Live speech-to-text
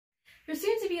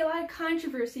be a lot of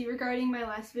controversy regarding my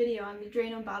last video on the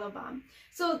Drano bottle bomb.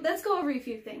 So let's go over a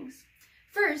few things.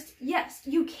 First, yes,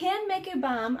 you can make a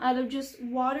bomb out of just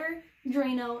water,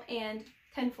 Drano, and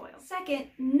tinfoil. Second,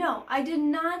 no, I did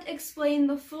not explain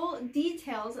the full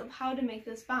details of how to make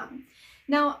this bomb.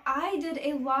 Now, I did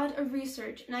a lot of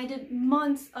research and I did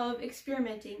months of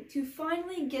experimenting to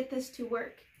finally get this to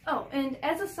work. Oh, and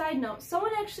as a side note,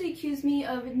 someone actually accused me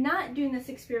of not doing this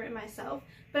experiment myself,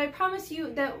 but I promise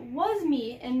you that was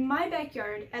me in my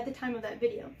backyard at the time of that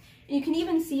video. And you can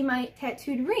even see my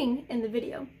tattooed ring in the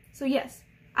video. So yes,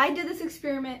 I did this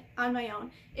experiment on my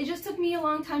own. It just took me a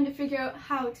long time to figure out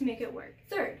how to make it work.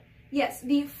 Third, yes,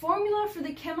 the formula for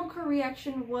the chemical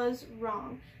reaction was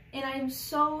wrong. And I am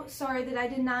so sorry that I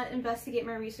did not investigate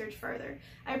my research further.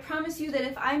 I promise you that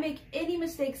if I make any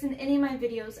mistakes in any of my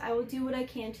videos, I will do what I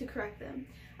can to correct them.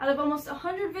 Out of almost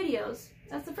 100 videos,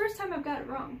 that's the first time I've got it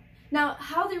wrong. Now,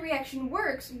 how the reaction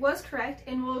works was correct,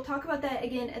 and we'll talk about that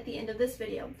again at the end of this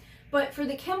video. But for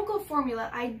the chemical formula,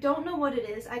 I don't know what it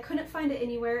is, I couldn't find it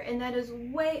anywhere, and that is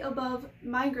way above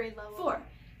my grade level. 4.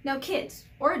 Now kids,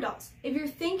 or adults, if you're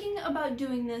thinking about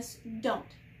doing this, don't.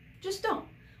 Just don't.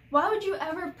 Why would you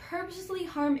ever purposely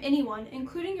harm anyone,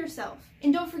 including yourself?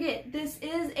 And don't forget, this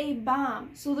is a bomb,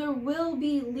 so there will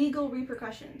be legal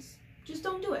repercussions. Just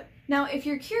don't do it. Now, if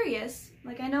you're curious,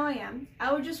 like I know I am,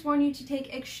 I would just warn you to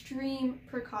take extreme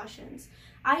precautions.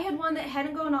 I had one that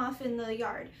hadn't gone off in the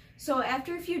yard, so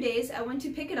after a few days, I went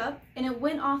to pick it up, and it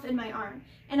went off in my arm,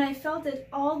 and I felt it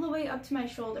all the way up to my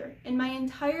shoulder, and my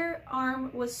entire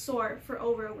arm was sore for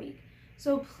over a week.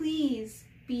 So please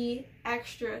be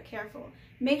extra careful.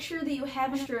 Make sure that you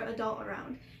have an extra adult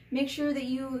around. Make sure that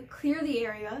you clear the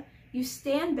area, you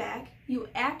stand back, you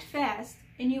act fast,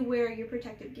 and you wear your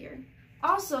protective gear.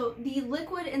 Also, the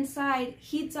liquid inside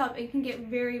heats up and can get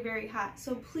very, very hot,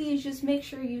 so please just make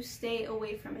sure you stay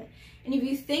away from it. And if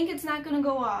you think it's not going to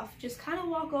go off, just kind of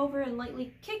walk over and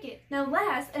lightly kick it. Now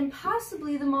last, and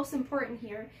possibly the most important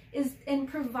here, is in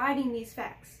providing these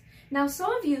facts. Now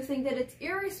some of you think that it's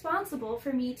irresponsible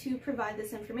for me to provide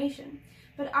this information,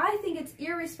 but I think it's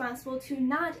irresponsible to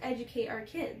not educate our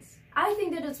kids. I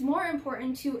think that it's more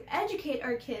important to educate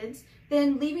our kids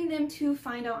than leaving them to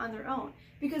find out on their own,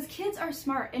 because kids are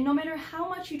smart, and no matter how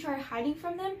much you try hiding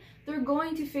from them, they're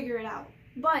going to figure it out.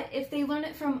 But if they learn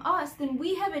it from us, then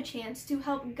we have a chance to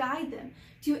help guide them,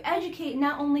 to educate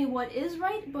not only what is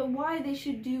right, but why they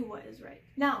should do what is right.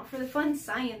 Now, for the fun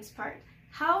science part.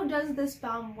 How does this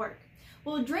bomb work?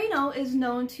 Well, Drano is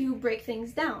known to break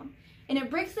things down, and it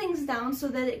breaks things down so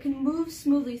that it can move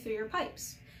smoothly through your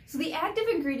pipes. So the active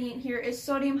ingredient here is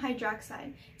sodium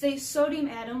hydroxide. It's a sodium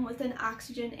atom with an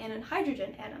oxygen and a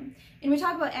hydrogen atom. And we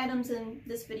talk about atoms in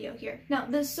this video here. Now,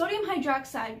 the sodium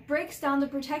hydroxide breaks down the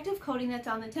protective coating that's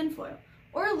on the tinfoil,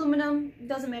 or aluminum,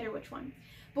 doesn't matter which one.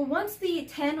 But once the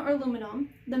tin or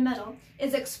aluminum, the metal,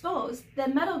 is exposed, the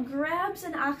metal grabs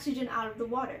an oxygen out of the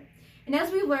water. And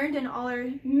as we learned in all our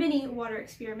mini water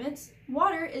experiments,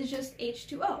 water is just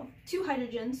H2O, 2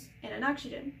 hydrogens and an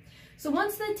oxygen. So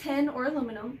once the tin or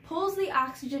aluminum pulls the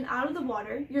oxygen out of the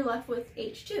water, you're left with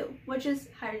H2, which is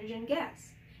hydrogen gas.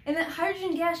 And that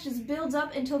hydrogen gas just builds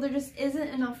up until there just isn't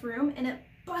enough room, and it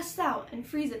busts out and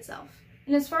frees itself.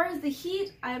 And as far as the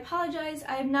heat, I apologize,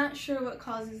 I am not sure what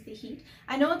causes the heat.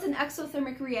 I know it's an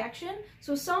exothermic reaction,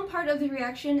 so some part of the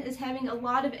reaction is having a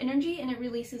lot of energy and it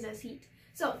releases as heat.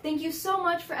 So thank you so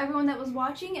much for everyone that was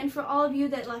watching, and for all of you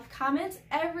that left comments.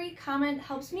 Every comment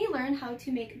helps me learn how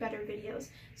to make better videos.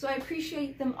 So I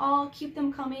appreciate them all, keep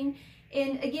them coming.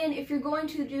 And again, if you're going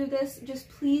to do this, just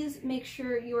please make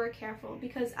sure you are careful,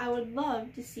 because I would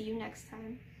love to see you next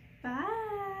time. Bye!